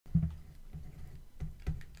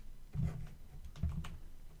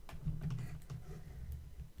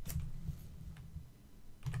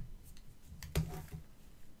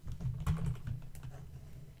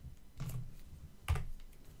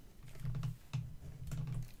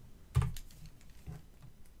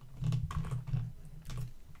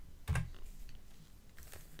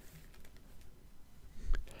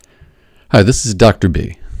Hi, this is Dr.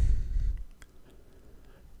 B.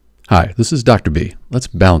 Let's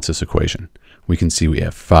balance this equation. We can see we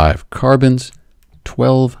have 5 carbons,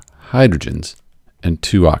 12 hydrogens, and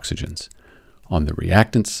 2 oxygens. On the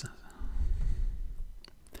reactants,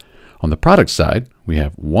 on the product side, we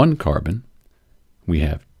have 1 carbon, we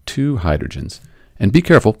have 2 hydrogens, and be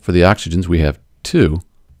careful, for the oxygens we have 2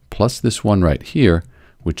 plus this one right here,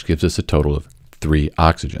 which gives us a total of 3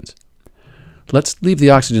 oxygens. Let's leave the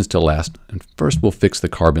oxygens till last, and first we'll fix the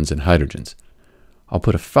carbons and hydrogens. I'll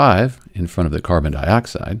put a 5 in front of the carbon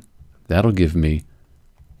dioxide. That'll give me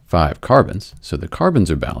 5 carbons, so the carbons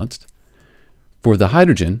are balanced. For the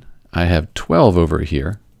hydrogen, I have 12 over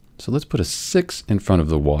here, so let's put a 6 in front of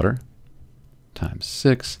the water, times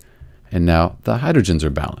 6, and now the hydrogens are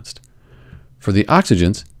balanced. For the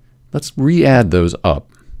oxygens, let's re-add those up.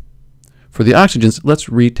 For the oxygens, let's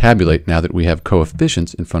retabulate now that we have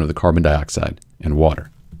coefficients in front of the carbon dioxide and water.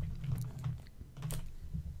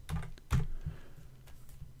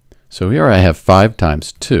 So here I have 5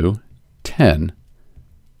 times 2, 10,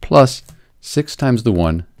 plus 6 times the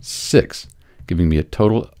 1, 6, giving me a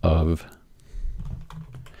total of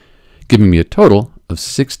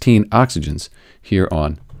 16 oxygens here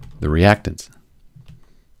on the reactants.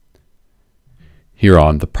 Here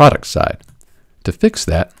on the product side. To fix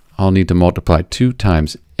that, I'll need to multiply 2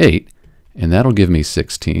 times 8, and that'll give me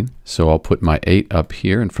 16. So I'll put my 8 up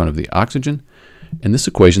here in front of the oxygen, and this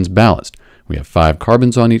equation's balanced. We have 5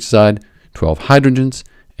 carbons on each side, 12 hydrogens,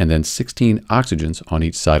 and then 16 oxygens on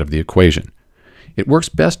each side of the equation. It works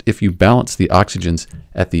best if you balance the oxygens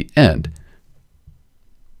at the end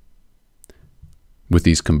with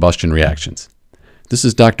these combustion reactions. This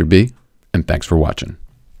is Dr. B, and thanks for watching.